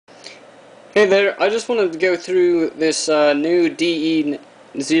Hey there, I just wanted to go through this new DE0-Nano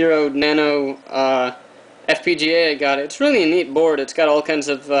FPGA I got. It's really a neat board. It's got all kinds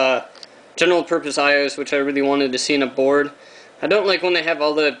of general purpose IOs, which I really wanted to see in a board. I don't like when they have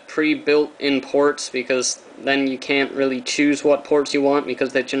all the pre-built in ports, because then you can't really choose what ports you want,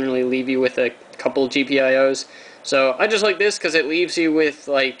 because they generally leave you with a couple GPIOs. So I just like this because it leaves you with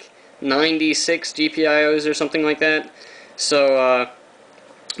like 96 GPIOs or something like that. So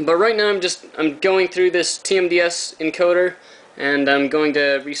but right now I'm going through this TMDS encoder, and I'm going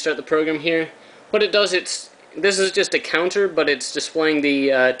to restart the program here. What it does, this is just a counter, but it's displaying the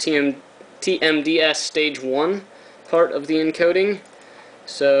TMDS stage 1 part of the encoding.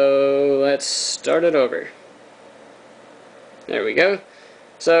 So let's start it over. There we go.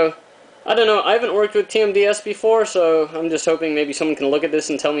 So I don't know, I haven't worked with TMDS before, so I'm just hoping maybe someone can look at this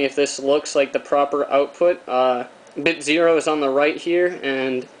and tell me if this looks like the proper output. Bit 0 is on the right here,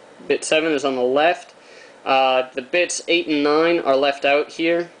 and bit 7 is on the left. The bits 8 and 9 are left out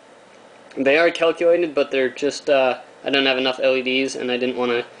here. They are calculated, but they're just, I don't have enough LEDs, and I didn't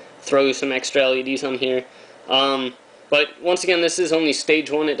want to throw some extra LEDs on here. But once again, this is only stage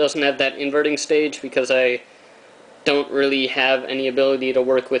 1. It doesn't have that inverting stage, because I don't really have any ability to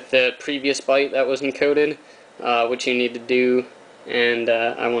work with the previous byte that was encoded, which you need to do, and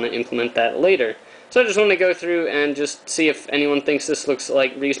I want to implement that later. So I just want to go through and just see if anyone thinks this looks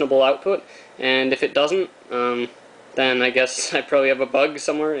like reasonable output, and if it doesn't, then I guess I probably have a bug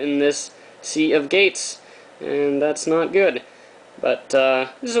somewhere in this sea of gates, and that's not good. But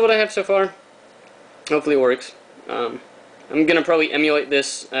this is what I have so far. Hopefully it works. I'm gonna probably emulate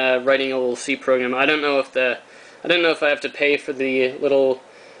this writing a little C program. I don't know if I have to pay for the little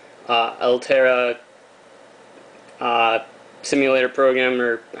Altera simulator program,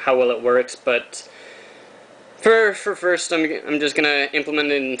 or how well it works, but for first, I'm just gonna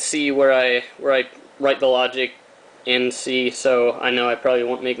implement it in C, where I write the logic in C, so I know I probably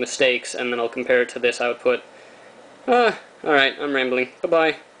won't make mistakes, and then I'll compare it to this output. Alright, I'm rambling.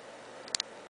 Bye-bye.